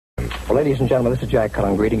Well, ladies and gentlemen, this is Jack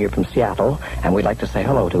Cullen greeting you from Seattle, and we'd like to say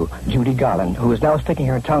hello to Judy Garland, who is now sticking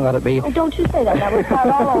her tongue out at me. Oh, don't you say that. That would start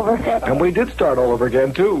all over. And we did start all over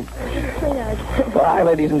again, too. Well, hi,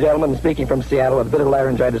 ladies and gentlemen. Speaking from Seattle with a bit of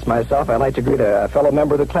laryngitis myself, I'd like to greet a fellow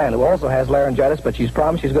member of the clan who also has laryngitis, but she's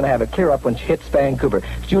promised she's going to have it clear up when she hits Vancouver.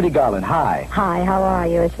 It's Judy Garland. Hi. Hi, how are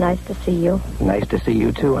you? It's nice to see you. Nice to see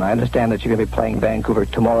you, too, and I understand that you're going to be playing Vancouver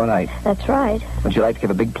tomorrow night. That's right. Would you like to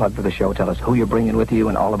give a big plug for the show? Tell us who you're bringing with you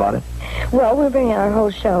and all about it. Well, we're bringing our whole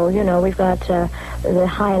show. You know, we've got the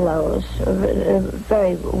High-Lows, a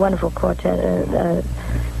very wonderful quartet.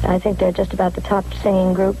 I think they're just about the top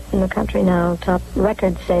singing group in the country now, top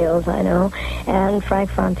record sales, I know. And Frank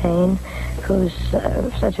Fontaine, who's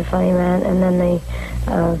such a funny man. And then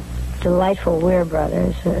the delightful Weir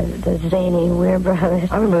brothers, the zany Weir brothers.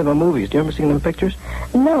 I remember them in movies. Do you ever see them in pictures?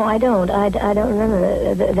 No, I don't. I don't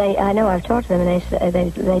remember. I know I've talked to them, and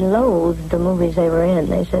they loathed the movies they were in.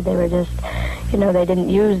 They said they were just, you know, they didn't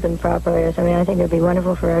use them properly or something. I think it would be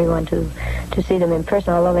wonderful for everyone to see them in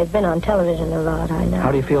person, although they've been on television a lot, I know.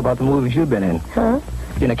 How do you feel about the movies you've been in? Huh?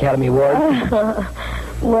 An Academy Award?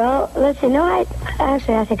 Well, let's see. No, I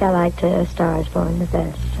think I liked A Star Is Born the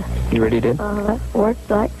best. You really did? That worked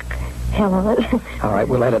like hell on it. All right,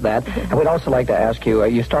 we'll edit that. And we'd also like to ask you,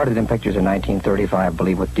 you started in pictures in 1935, I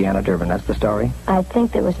believe, with Deanna Durbin. That's the story? I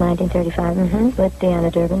think it was 1935, with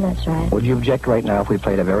Deanna Durbin, that's right. Would you object right now if we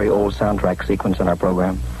played a very old soundtrack sequence in our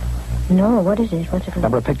program? No, what is it? What's it called?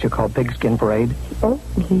 Remember a picture called Pigskin Parade? Oh,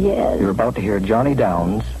 yes. You're about to hear Johnny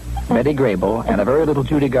Downs, Betty Grable, and a very little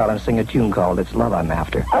Judy Garland sing a tune called It's Love I'm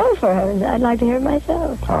After. Oh, for heavens, I'd like to hear it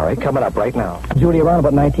myself. All right, coming up right now. Judy, around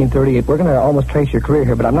about 1938, we're going to almost trace your career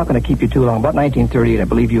here, but I'm not going to keep you too long. About 1938, I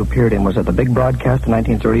believe you appeared in, was it the Big Broadcast in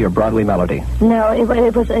 1930 or Broadway Melody? No, it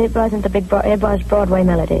wasn't the Big Broadway, it was Broadway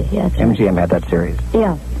Melody, yes. MGM had that series?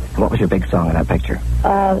 Yeah. And what was your big song in that picture?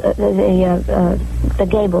 The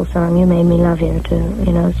Gable song, You Made Me Love You,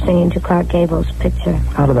 singing to Clark Gable's picture.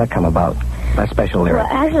 How did that come about? That special lyric?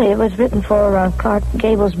 Well, actually, it was written for Clark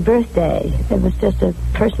Gable's birthday. It was just a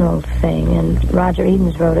personal thing, and Roger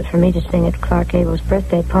Edens wrote it for me to sing at Clark Gable's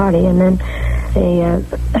birthday party, and then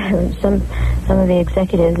some of the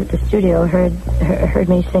executives at the studio heard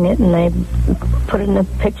me sing it, and they put it in a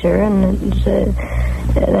picture, and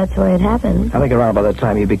that's the way it happened. I think around by that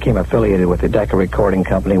time you became affiliated with the Decca Recording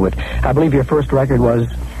Company with, I believe your first record was?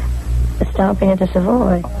 Stomping at the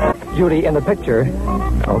Savoy. Judy, in the picture,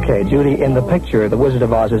 The Wizard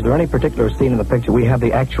of Oz, is there any particular scene in the picture? We have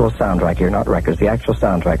the actual soundtrack here, not records, the actual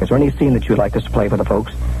soundtrack. Is there any scene that you'd like us to play for the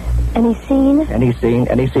folks? Any scene? Any scene,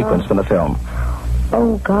 any sequence from the film?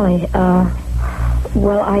 Oh, golly.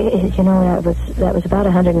 Well, that was about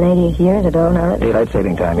 180 years ago now. Daylight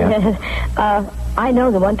saving time, yeah. I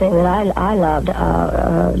know the one thing that I loved,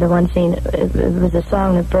 the one scene, it was a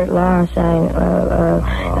song that Bert Lahr sang,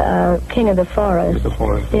 King of the Forest. King of the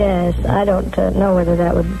Forest. Yes, I don't know whether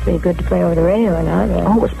that would be good to play over the radio or not.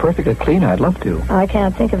 Oh, it was perfectly clean. I'd love to. I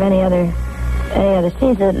can't think of any other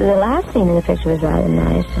scenes. The last scene in the picture was rather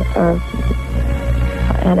nice.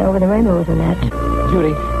 And Over the Rainbow was in that.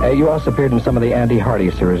 Judy, you also appeared in some of the Andy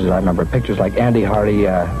Hardy series. I remember pictures like Andy Hardy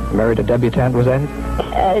married a debutante. Was that it?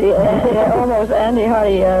 Almost Andy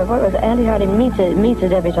Hardy. What was it? Andy Hardy meets a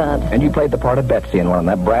debutante. And you played the part of Betsy in one,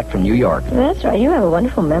 that brat from New York. That's right. You have a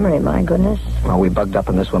wonderful memory, my goodness. Well, we bugged up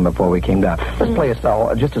on this one before we came down. Let's play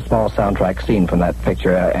just a small soundtrack scene from that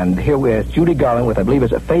picture. And here we have Judy Garland with, I believe,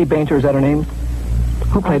 is it Faye Bainter? Is that her name?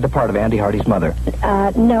 Who played the part of Andy Hardy's mother?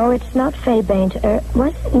 No, it's not Faye Bainter.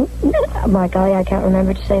 What? Oh, my golly, I can't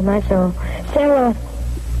remember to save my soul. Sarah.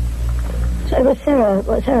 It was Sarah.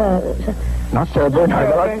 Not Sarah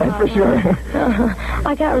Bernhardt, that's for sure.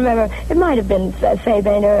 I can't remember. It might have been Faye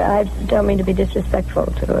Bainter. I don't mean to be disrespectful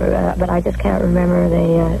to her, but I just can't remember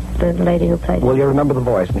the lady who played. Well, you remember the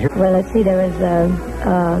voice. And here... Well, let's see. There was.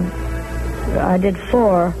 I did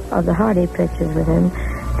 4 of the Hardy pictures with him.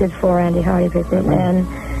 Did 4 Andy Hardy pictures, and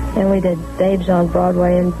then we did Babes on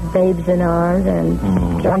Broadway and Babes in Arms and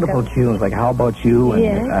wonderful tunes like How About You and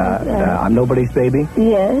yes, I'm Nobody's Baby.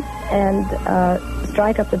 Yes, and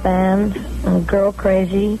Strike Up the Band, Girl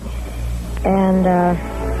Crazy, and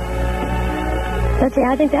let's see.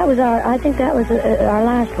 I think that was our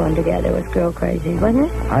last one together was Girl Crazy, wasn't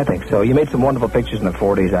it? I think so. You made some wonderful pictures in the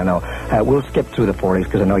 40s. I know. We'll skip through the 40s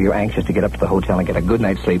because I know you're anxious to get up to the hotel and get a good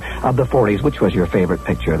night's sleep. Of the 40s, which was your favorite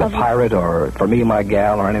picture? The Pirate or For Me and My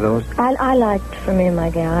Gal or any of those? I liked For Me and My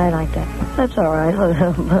Gal. I liked that. That's all right.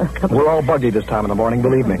 We're all buggy this time in the morning,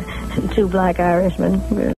 believe me. 2 black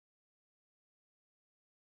Irishmen.